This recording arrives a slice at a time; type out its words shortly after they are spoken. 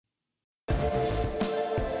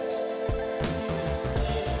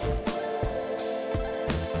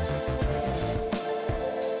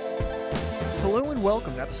and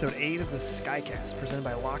welcome to episode 8 of the Skycast, presented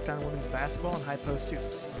by Locked On Women's Basketball and High Post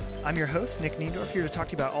Hoops. I'm your host, Nick Niendorf, here to talk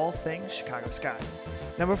to you about all things Chicago Sky.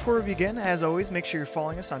 Now, before we begin, as always, make sure you're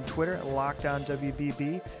following us on Twitter at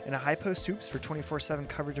LockedOnWBB and at High Post Hoops for 24/7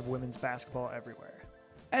 coverage of women's basketball everywhere.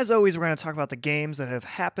 As always, we're going to talk about the games that have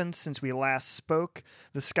happened since we last spoke.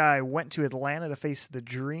 The Sky went to Atlanta to face the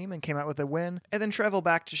Dream and came out with a win, and then traveled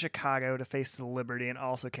back to Chicago to face the Liberty and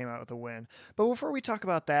also came out with a win. But before we talk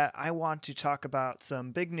about that, I want to talk about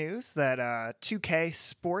some big news that 2K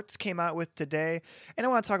Sports came out with today. And I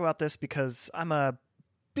want to talk about this because I'm a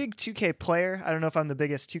big 2K player. I don't know if I'm the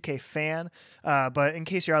biggest 2K fan, but in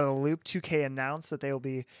case you're out of the loop, 2K announced that they will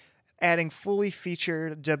be adding fully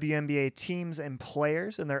featured WNBA teams and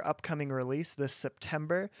players in their upcoming release this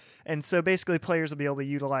September. And so basically players will be able to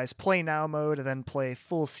utilize Play Now mode and then play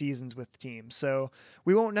full seasons with teams. So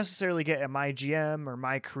we won't necessarily get a My GM or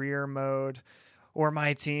My Career mode or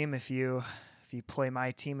My Team if you play My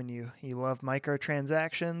Team and you love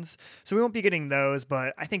microtransactions. So we won't be getting those,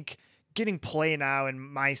 but I think getting Play Now in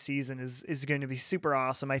My Season is going to be super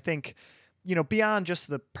awesome. I think, you know, beyond just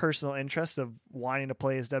the personal interest of wanting to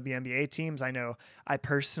play as WNBA teams, I know I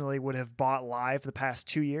personally would have bought Live the past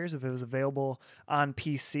 2 years if it was available on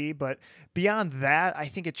PC. But beyond that, I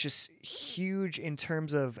think it's just huge in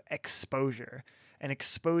terms of exposure and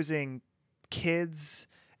exposing kids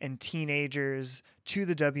and teenagers to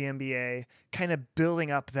the WNBA, kind of building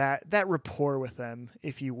up that rapport with them,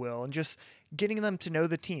 if you will, and just getting them to know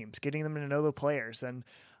the teams, getting them to know the players. And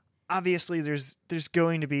obviously there's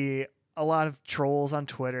going to be a lot of trolls on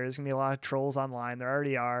Twitter. There's going to be a lot of trolls online. There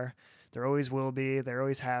already are. There always will be. There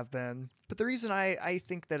always have been. But the reason I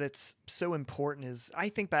think that it's so important is I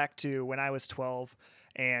think back to when I was 12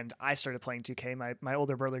 and I started playing 2K. My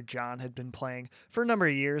older brother John had been playing for a number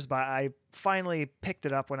of years, but I finally picked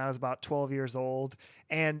it up when I was about 12 years old.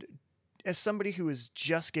 And as somebody who was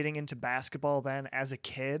just getting into basketball then as a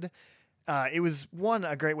kid, it was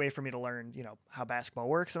a great way for me to learn, you know, how basketball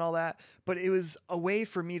works and all that, but it was a way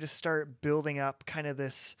for me to start building up kind of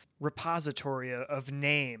this repository of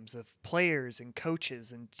names of players and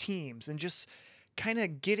coaches and teams and just kind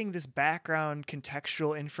of getting this background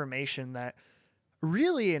contextual information that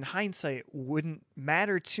really in hindsight wouldn't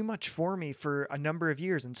matter too much for me for a number of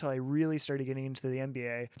years until I really started getting into the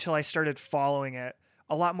NBA, until I started following it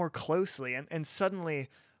a lot more closely. And suddenly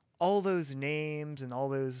all those names and all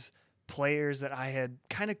those players that I had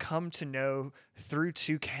kind of come to know through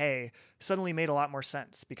 2K suddenly made a lot more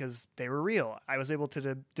sense because they were real. I was able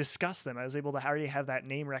to discuss them. I was able to already have that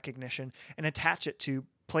name recognition and attach it to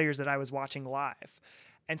players that I was watching live.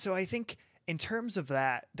 And so I think in terms of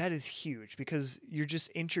that is huge because you're just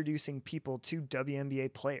introducing people to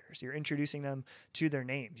WNBA players. You're introducing them to their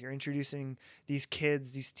names. You're introducing these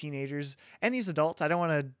kids, these teenagers, and these adults. I don't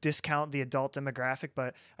want to discount the adult demographic,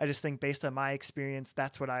 but I just think based on my experience,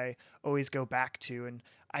 that's what I always go back to. And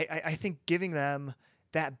I think giving them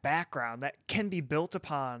that background that can be built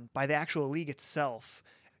upon by the actual league itself.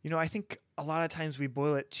 You know, I think a lot of times we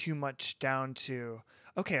boil it too much down to,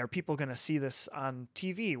 okay, are people going to see this on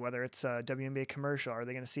TV, whether it's a WNBA commercial? Are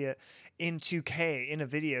they going to see it in 2K, in a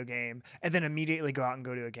video game, and then immediately go out and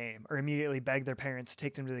go to a game or immediately beg their parents to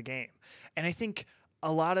take them to the game? And I think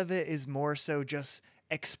a lot of it is more so just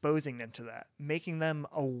exposing them to that, making them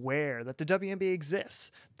aware that the WNBA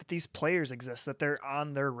exists, that these players exist, that they're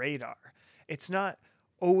on their radar. It's not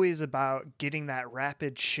always about getting that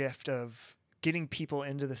rapid shift of getting people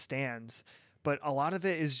into the stands, but a lot of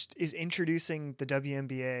it is introducing the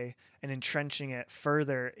WNBA and entrenching it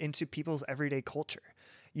further into people's everyday culture.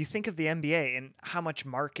 You think of the NBA and how much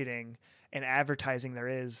marketing and advertising there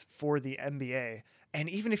is for the NBA. And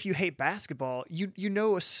even if you hate basketball, you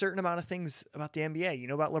know a certain amount of things about the NBA. You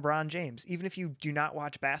know about LeBron James. Even if you do not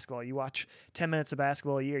watch basketball, you watch 10 minutes of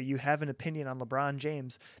basketball a year, you have an opinion on LeBron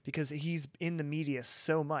James because he's in the media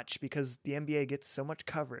so much, because the NBA gets so much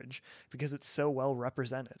coverage, because it's so well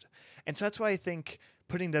represented. And so that's why I think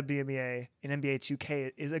putting WNBA in NBA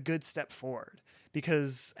 2K is a good step forward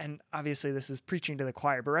because, and obviously this is preaching to the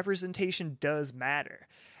choir, but representation does matter.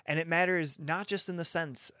 And it matters not just in the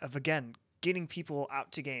sense of, again, getting people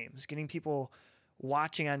out to games, getting people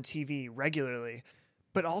watching on TV regularly,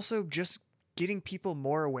 but also just getting people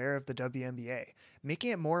more aware of the WNBA, making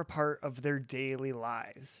it more a part of their daily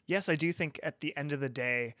lives. Yes, I do think at the end of the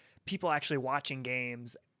day, people actually watching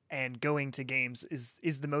games and going to games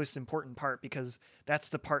is the most important part because that's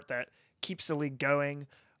the part that keeps the league going,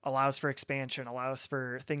 allows for expansion, allows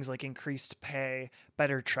for things like increased pay,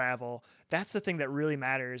 better travel. That's the thing that really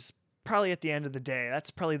matters probably at the end of the day. That's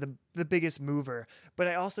probably the biggest mover. But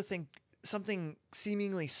I also think something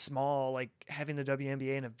seemingly small like having the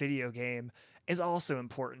WNBA in a video game is also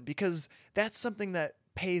important, because that's something that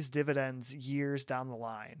pays dividends years down the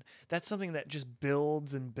line. That's something that just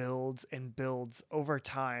builds and builds and builds over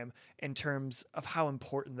time in terms of how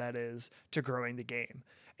important that is to growing the game.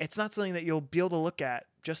 It's not something that you'll be able to look at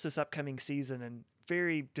just this upcoming season and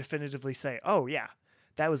very definitively say, oh yeah,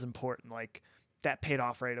 that was important. Like, that paid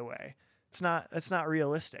off right away. It's not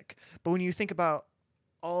realistic. But when you think about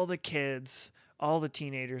all the kids, all the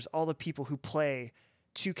teenagers, all the people who play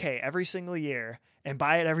 2K every single year and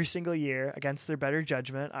buy it every single year against their better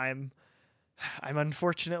judgment, I'm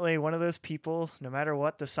unfortunately one of those people. No matter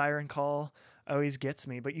what, the siren call always gets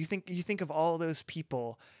me. But you think of all those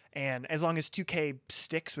people, and as long as 2K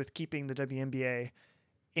sticks with keeping the WNBA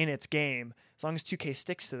in its game, as long as 2K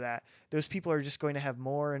sticks to that, those people are just going to have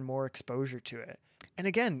more and more exposure to it. And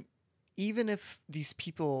again, even if these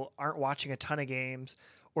people aren't watching a ton of games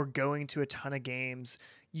or going to a ton of games,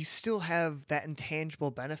 you still have that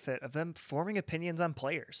intangible benefit of them forming opinions on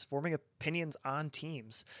players, forming opinions on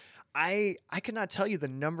teams. I could not tell you the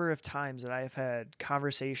number of times that I have had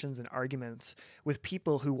conversations and arguments with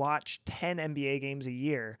people who watch 10 NBA games a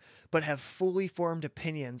year, but have fully formed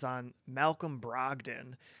opinions on Malcolm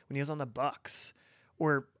Brogdon when he was on the Bucks,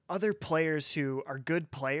 or other players who are good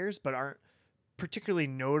players but aren't particularly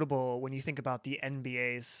notable when you think about the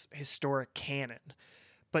NBA's historic canon.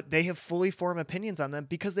 But they have fully formed opinions on them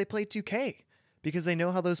because they play 2K, because they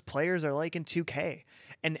know how those players are like in 2K.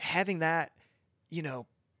 And having that,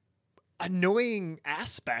 annoying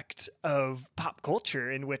aspect of pop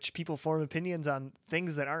culture in which people form opinions on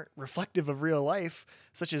things that aren't reflective of real life,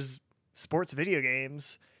 such as sports video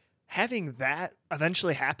games, having that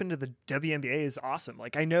eventually happen to the WNBA is awesome.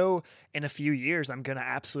 Like, I know in a few years I'm going to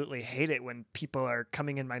absolutely hate it when people are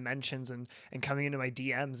coming in my mentions and coming into my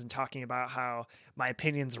DMs and talking about how my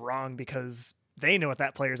opinion's wrong because they know what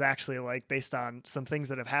that player is actually like based on some things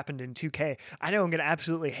that have happened in 2K. I know I'm going to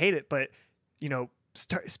absolutely hate it, but,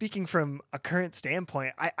 speaking from a current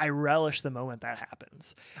standpoint, I relish the moment that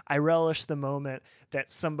happens. I relish the moment that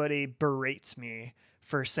somebody berates me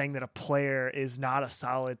for saying that a player is not a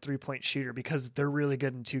solid 3-point shooter because they're really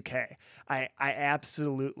good in 2K. I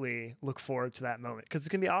absolutely look forward to that moment because it's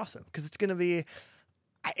going to be awesome, because it's going to be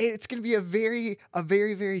a very,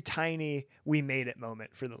 very tiny we made it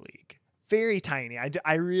moment for the league. Very tiny. I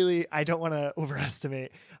don't want to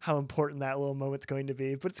overestimate how important that little moment's going to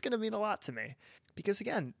be, but it's going to mean a lot to me. Because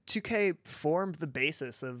again, 2K formed the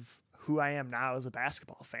basis of who I am now as a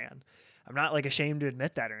basketball fan. I'm not ashamed to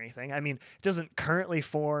admit that or anything. I mean, it doesn't currently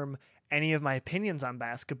form any of my opinions on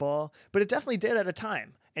basketball, but it definitely did at a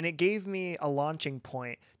time. And it gave me a launching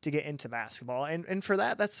point to get into basketball. And for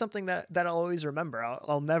that's something that I'll always remember.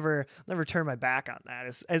 I'll never turn my back on that,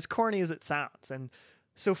 as corny as it sounds. And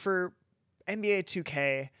so for NBA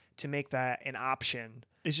 2K to make that an option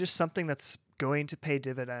is just something that's going to pay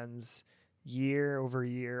dividends year over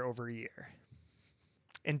year over year.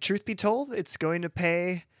 And truth be told, it's going to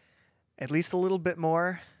pay at least a little bit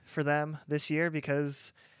more for them this year,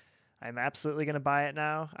 because I'm absolutely going to buy it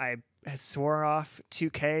now. I swore off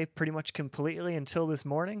 2K pretty much completely until this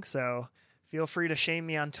morning, so feel free to shame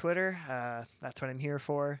me on Twitter. That's what I'm here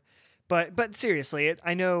for. But seriously,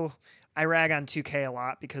 I know I rag on 2K a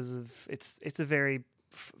lot because of it's a very,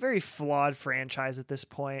 very flawed franchise at this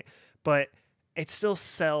point, but it still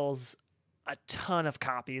sells a ton of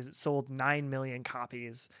copies. It sold 9 million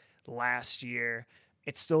copies last year.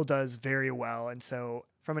 It still does very well. And so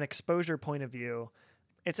from an exposure point of view,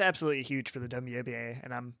 it's absolutely huge for the WNBA,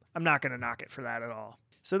 and I'm not going to knock it for that at all.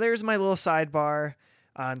 So there's my little sidebar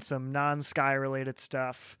on some non-Sky related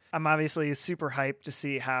stuff. I'm obviously super hyped to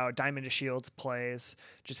see how Diamond DeShields plays,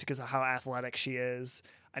 just because of how athletic she is.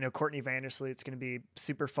 I know Courtney Vandersloot's going to be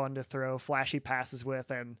super fun to throw flashy passes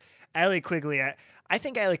with, and Allie Quigley, I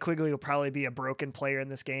think Allie Quigley will probably be a broken player in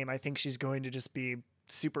this game. I think she's going to just be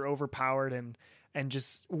super overpowered and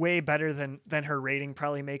just way better than her rating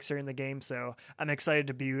probably makes her in the game. So I'm excited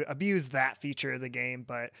to abuse that feature of the game.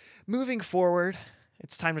 But moving forward,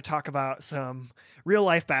 it's time to talk about some real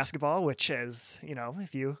life basketball, which, as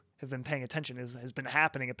if you have been paying attention, has been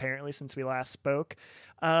happening apparently since we last spoke.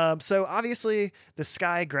 So obviously the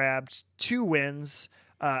Sky grabbed 2 wins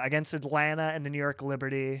against Atlanta and the New York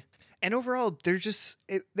Liberty. And overall,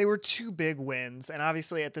 they were 2 big wins. And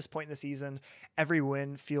obviously at this point in the season, every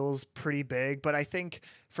win feels pretty big. But I think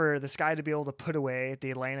for the Sky to be able to put away the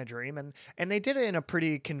Atlanta Dream, and they did it in a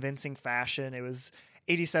pretty convincing fashion. It was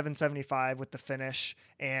 87-75 with the finish.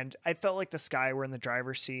 And I felt like the Sky were in the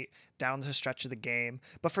driver's seat down the stretch of the game.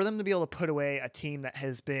 But for them to be able to put away a team that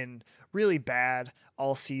has been really bad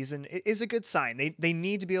all season is a good sign. They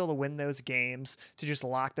need to be able to win those games to just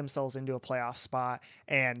lock themselves into a playoff spot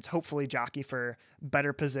and hopefully jockey for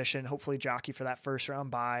better position, hopefully jockey for that first round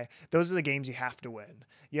bye. Those are the games you have to win.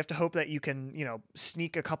 You have to hope that you can,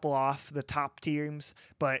 sneak a couple off the top teams,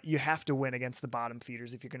 but you have to win against the bottom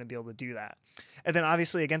feeders if you're going to be able to do that. And then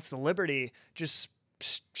obviously against the Liberty, just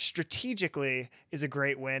strategically is a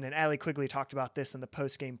great win. And Allie Quigley talked about this in the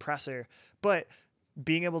post-game presser, but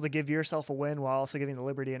being able to give yourself a win while also giving the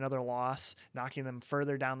Liberty another loss, knocking them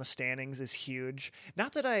further down the standings is huge.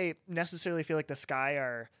 Not that I necessarily feel like the Sky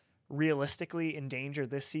are realistically in danger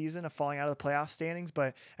this season of falling out of the playoff standings,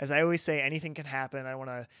 but as I always say, anything can happen. I don't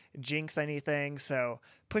want to jinx anything, so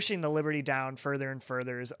pushing the Liberty down further and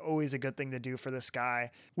further is always a good thing to do for the Sky.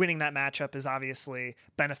 Winning that matchup is obviously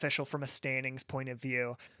beneficial from a standings point of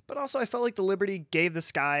view, but also I felt like the Liberty gave the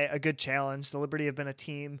Sky a good challenge. The Liberty have been a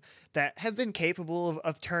team that have been capable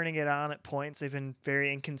of turning it on at points. They've been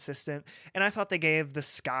very inconsistent, and I thought they gave the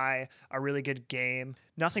Sky a really good game.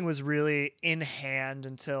 Nothing was really in hand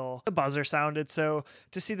until the buzzer sounded, so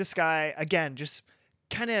to see the Sky, again, just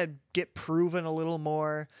kind of get proven a little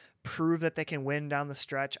more, prove that they can win down the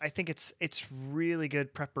stretch. I think it's really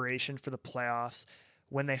good preparation for the playoffs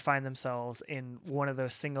when they find themselves in one of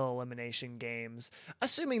those single elimination games,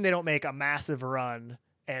 assuming they don't make a massive run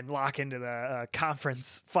and lock into the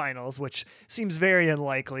conference finals, which seems very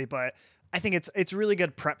unlikely, but I think it's really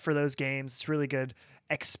good prep for those games. It's really good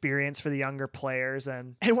experience for the younger players.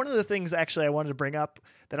 And one of the things actually I wanted to bring up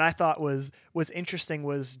that I thought was interesting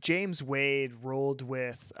was James Wade rolled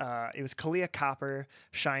with, it was Kalia Copper,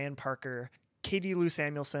 Cheyenne Parker, Katie Lou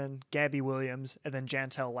Samuelson, Gabby Williams, and then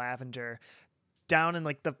Jantel Lavender down in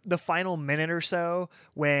like the final minute or so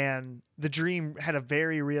when the Dream had a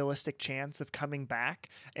very realistic chance of coming back,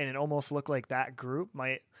 and it almost looked like that group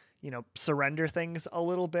might, surrender things a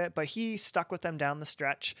little bit, but he stuck with them down the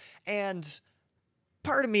stretch. And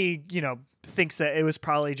part of me, thinks that it was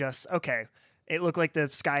probably just, okay, it looked like the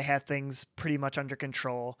Sky had things pretty much under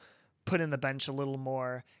control, put in the bench a little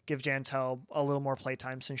more, give Jantel a little more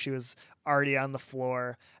playtime since she was already on the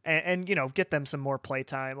floor, and get them some more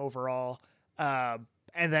playtime overall.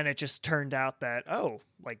 And then it just turned out that,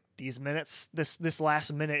 these minutes, this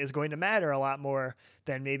last minute is going to matter a lot more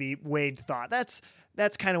than maybe Wade thought. That's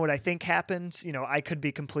kind of what I think happened. I could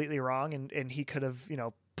be completely wrong, and he could have,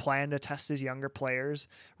 planned to test his younger players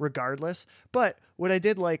regardless. But what I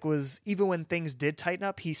did like was even when things did tighten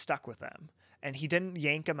up, he stuck with them. And he didn't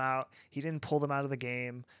yank them out. He didn't pull them out of the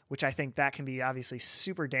game, which I think that can be obviously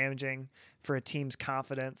super damaging for a team's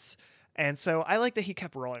confidence. And so I like that he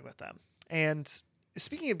kept rolling with them. And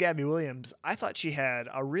speaking of Gabby Williams, I thought she had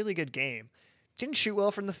a really good game. Didn't shoot well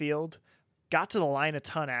from the field, got to the line a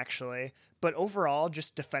ton actually, but overall,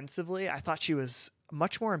 just defensively, I thought she was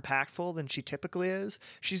much more impactful than she typically is.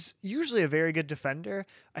 She's usually a very good defender.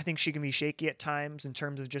 I think she can be shaky at times in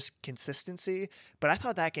terms of just consistency, but I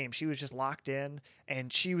thought that game she was just locked in,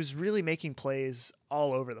 and she was really making plays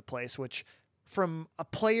all over the place, which from a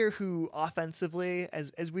player who offensively,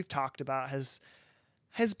 as we've talked about,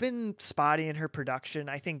 has been spotty in her production,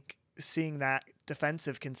 I think seeing that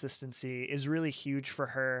defensive consistency is really huge for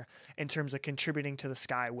her in terms of contributing to the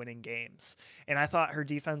Sky winning games. And I thought her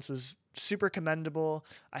defense was super commendable.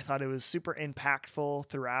 I thought it was super impactful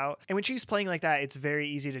throughout. And when she's playing like that, it's very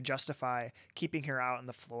easy to justify keeping her out on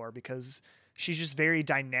the floor because she's just very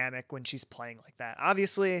dynamic when she's playing like that.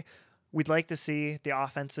 Obviously, we'd like to see the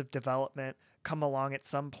offensive development come along at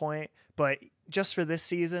some point, but just for this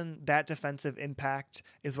season, that defensive impact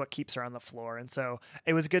is what keeps her on the floor. And so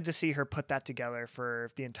it was good to see her put that together for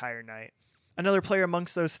the entire night. Another player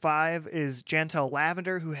amongst those five is Jantel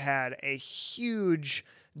Lavender, who had a huge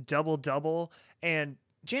double-double. And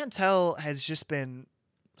Jantel has just been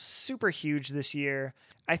super huge this year.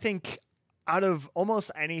 I think out of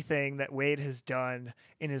almost anything that Wade has done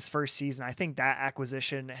in his first season, I think that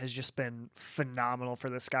acquisition has just been phenomenal for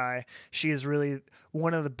this guy. She is really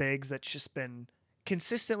one of the bigs that's just been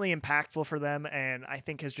consistently impactful for them, and I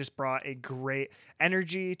think has just brought a great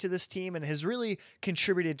energy to this team and has really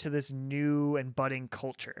contributed to this new and budding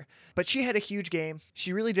culture. But she had a huge game.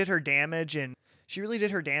 She really did her damage, and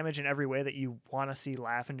in every way that you want to see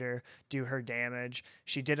Lavender do her damage.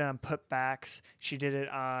 She did it on putbacks. She did it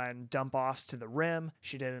on dump offs to the rim.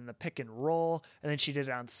 She did it in the pick and roll. And then she did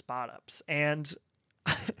it on spot ups. And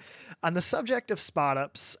on the subject of spot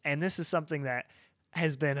ups, and this is something that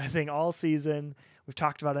has been a thing all season. We've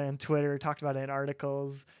talked about it on Twitter, talked about it in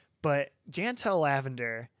articles, but Jantel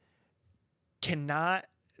Lavender cannot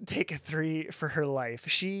take a three for her life.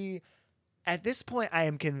 She At this point, I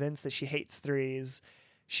am convinced that she hates threes.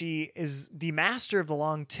 She is the master of the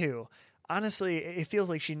long two. Honestly, it feels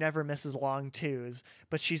like she never misses long twos,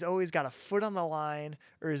 but she's always got a foot on the line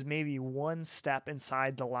or is maybe one step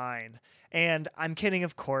inside the line. And I'm kidding,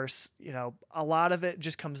 of course. A lot of it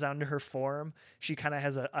just comes down to her form. She kind of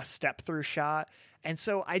has a step through shot. And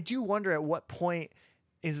so I do wonder at what point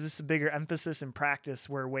is this a bigger emphasis in practice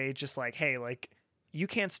where Wade's just like, hey, like, you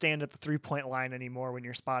can't stand at the 3-point line anymore when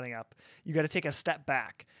you're spotting up. You got to take a step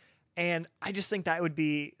back. And I just think that would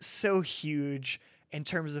be so huge in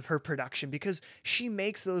terms of her production because she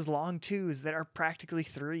makes those long twos that are practically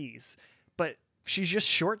threes, but she's just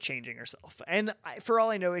shortchanging herself. And for all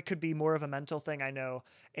I know, it could be more of a mental thing. I know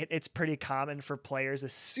it's pretty common for players.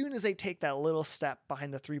 As soon as they take that little step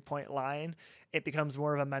behind the 3-point line, it becomes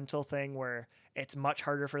more of a mental thing where it's much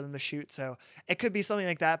harder for them to shoot. So it could be something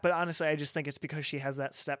like that. But honestly, I just think it's because she has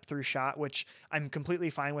that step through shot, which I'm completely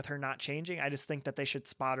fine with her not changing. I just think that they should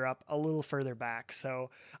spot her up a little further back. So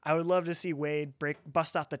I would love to see Wade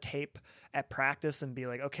bust out the tape at practice and be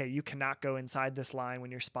like, okay, you cannot go inside this line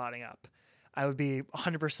when you're spotting up. I would be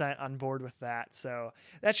 100% on board with that. So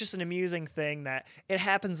that's just an amusing thing that it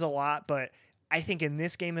happens a lot. But I think in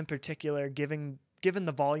this game in particular, given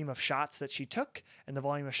the volume of shots that she took and the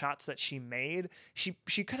volume of shots that she made, she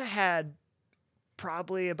could have had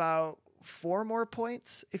probably about 4 more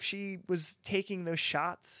points if she was taking those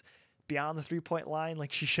shots beyond the 3-point line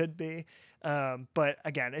like she should be. But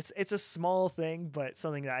again, it's a small thing, but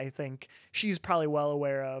something that I think she's probably well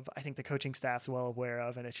aware of. I think the coaching staff's well aware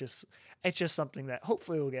of, and it's just something that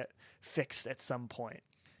hopefully will get fixed at some point.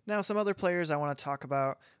 Now, some other players I want to talk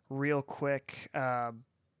about real quick.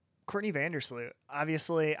 Courtney Vandersloot.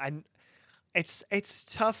 Obviously,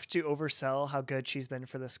 it's tough to oversell how good she's been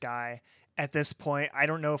for the Sky. At this point, I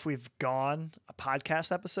don't know if we've gone a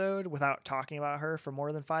podcast episode without talking about her for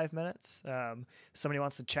more than 5 minutes. Somebody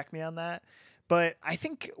wants to check me on that. But I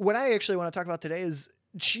think what I actually want to talk about today is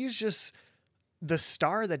she's just the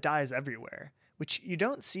star that dies everywhere, which you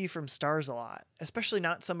don't see from stars a lot, especially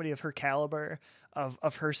not somebody of her caliber,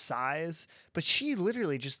 of her size. But she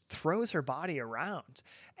literally just throws her body around.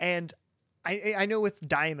 And I know with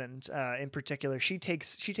Diamond in particular, she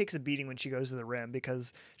takes a beating when she goes to the rim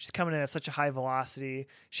because she's coming in at such a high velocity.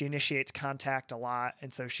 She initiates contact a lot,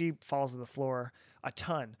 and so she falls to the floor a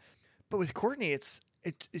ton. But with Courtney,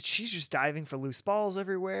 she's just diving for loose balls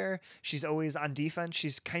everywhere. She's always on defense.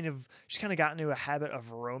 She's kind of gotten into a habit of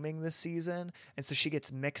roaming this season, and so she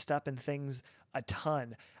gets mixed up in things a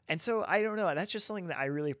ton. And so I don't know. That's just something that I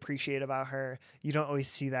really appreciate about her. You don't always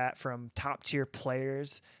see that from top tier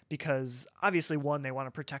players because obviously, one, they want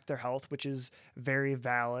to protect their health, which is very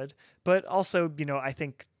valid. But also, I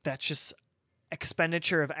think that's just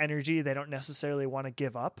expenditure of energy they don't necessarily want to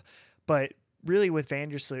give up. But really with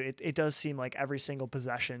Vandersloot, it does seem like every single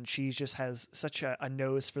possession, she just has such a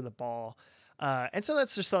nose for the ball. And so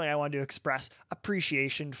that's just something I wanted to express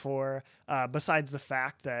appreciation for, besides the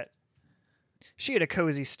fact that she had a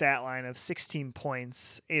cozy stat line of 16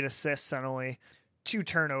 points, 8 assists, and only 2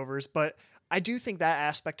 turnovers. But I do think that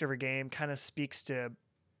aspect of her game kind of speaks to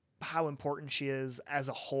how important she is as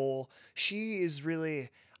a whole. She is really,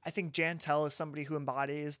 I think Jantel is somebody who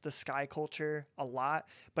embodies the Sky culture a lot,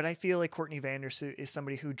 but I feel like Courtney Vandersloot is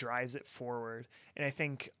somebody who drives it forward. And I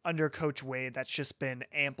think under Coach Wade, that's just been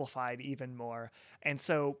amplified even more. And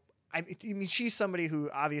so I mean, she's somebody who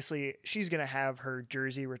obviously she's going to have her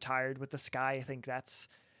jersey retired with the Sky. I think that's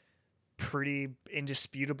pretty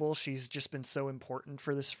indisputable. She's just been so important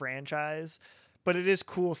for this franchise, but it is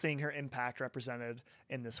cool seeing her impact represented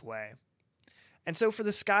in this way. And so for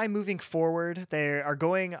the Sky moving forward, they are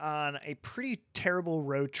going on a pretty terrible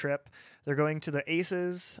road trip. They're going to the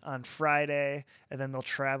Aces on Friday, and then they'll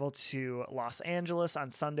travel to Los Angeles on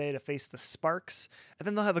Sunday to face the Sparks. And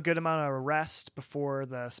then they'll have a good amount of rest before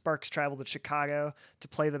the Sparks travel to Chicago to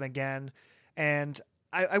play them again. And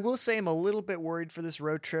I will say I'm a little bit worried for this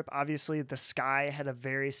road trip. Obviously, the Sky had a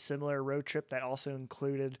very similar road trip that also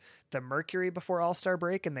included the Mercury before All-Star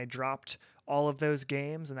break, and they dropped all of those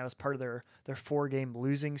games, and that was part of their 4-game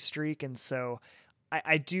losing streak. And so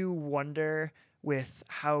I do wonder with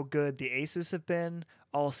how good the Aces have been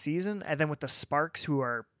all season, and then with the Sparks, who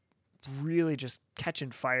are really just catching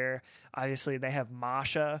fire. Obviously, they have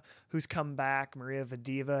Masha, who's come back. Maria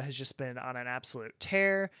Vadiva has just been on an absolute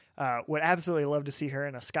tear. Would absolutely love to see her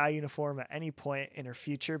in a Sky uniform at any point in her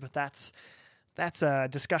future, but that's a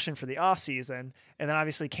discussion for the offseason. And then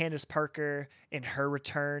obviously Candace Parker in her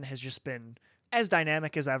return has just been as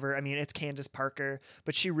dynamic as ever. I mean, it's Candace Parker,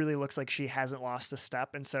 but she really looks like she hasn't lost a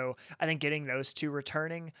step. And so I think getting those two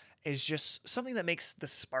returning is just something that makes the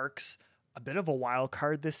Sparks a bit of a wild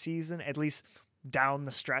card this season, at least down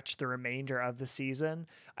the stretch, the remainder of the season.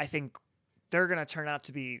 I think they're going to turn out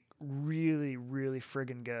to be really, really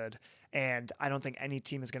friggin' good. And I don't think any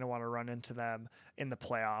team is going to want to run into them in the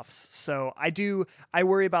playoffs. So I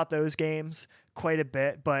worry about those games quite a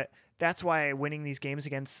bit, but that's why winning these games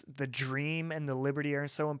against the Dream and the Liberty are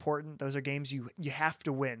so important. Those are games you have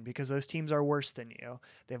to win because those teams are worse than you.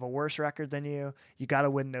 They have a worse record than you. You got to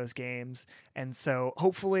win those games. And so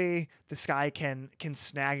hopefully the Sky can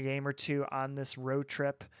snag a game or two on this road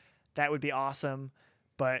trip. That would be awesome.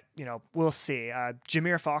 But, we'll see.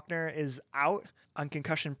 Jameer Faulkner is out on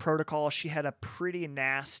concussion protocol. She had a pretty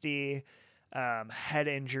nasty head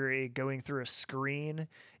injury going through a screen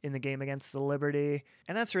in the game against the Liberty.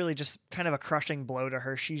 And that's really just kind of a crushing blow to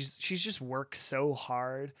her. She's just worked so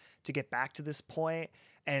hard to get back to this point,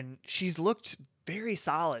 and she's looked very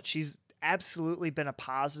solid. She's absolutely been a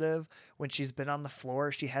positive when she's been on the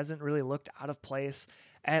floor. She hasn't really looked out of place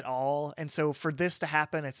at all. And so for this to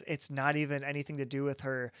happen, it's not even anything to do with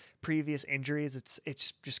her previous injuries.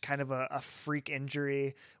 It's just kind of a freak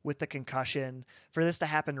injury with the concussion. For this to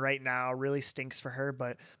happen right now really stinks for her,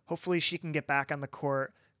 but hopefully she can get back on the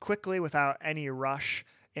court quickly without any rush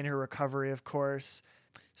in her recovery, of course.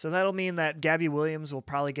 So that'll mean that Gabby Williams will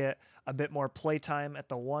probably get a bit more playtime at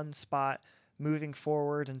the 1 spot moving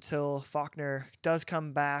forward until Faulkner does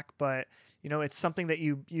come back. But it's something that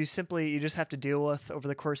you just have to deal with over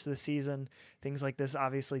the course of the season. Things like this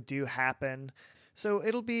obviously do happen. So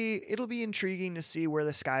it'll be intriguing to see where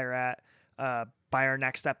the Sky are at by our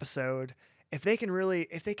next episode. If they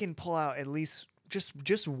can pull out at least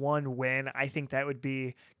just one win, I think that would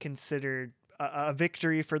be considered a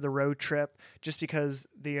victory for the road trip, just because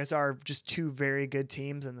these are just two very good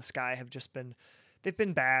teams, and the Sky have they've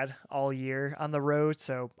been bad all year on the road.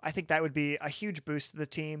 So I think that would be a huge boost to the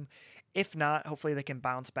team. If not, hopefully they can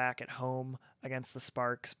bounce back at home against the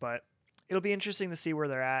Sparks, but it'll be interesting to see where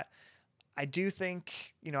they're at. I do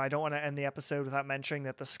think, I don't want to end the episode without mentioning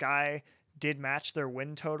that the Sky did match their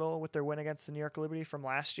win total with their win against the New York Liberty from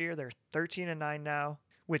last year. They're 13-9 now,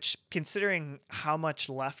 which, considering how much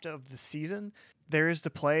left of the season there is to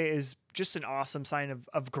play, is just an awesome sign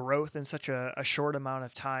of growth in such a short amount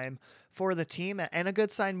of time for the team, and a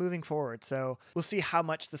good sign moving forward. So we'll see how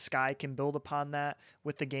much the Sky can build upon that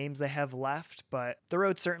with the games they have left, but the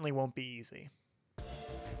road certainly won't be easy.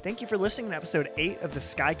 Thank you for listening to episode 8 of the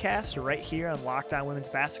Skycast right here on Locked On Women's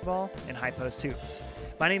Basketball and High Post Hoops.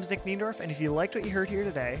 My name is Nick Niendorf, and if you liked what you heard here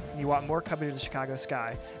today and you want more coverage of the Chicago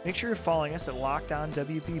Sky, make sure you're following us at Locked On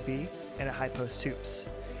WBB and at High Post Hoops.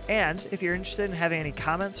 And if you're interested in having any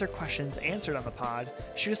comments or questions answered on the pod,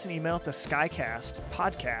 shoot us an email at the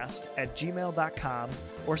skycastpodcast@gmail.com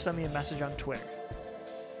or send me a message on Twitter.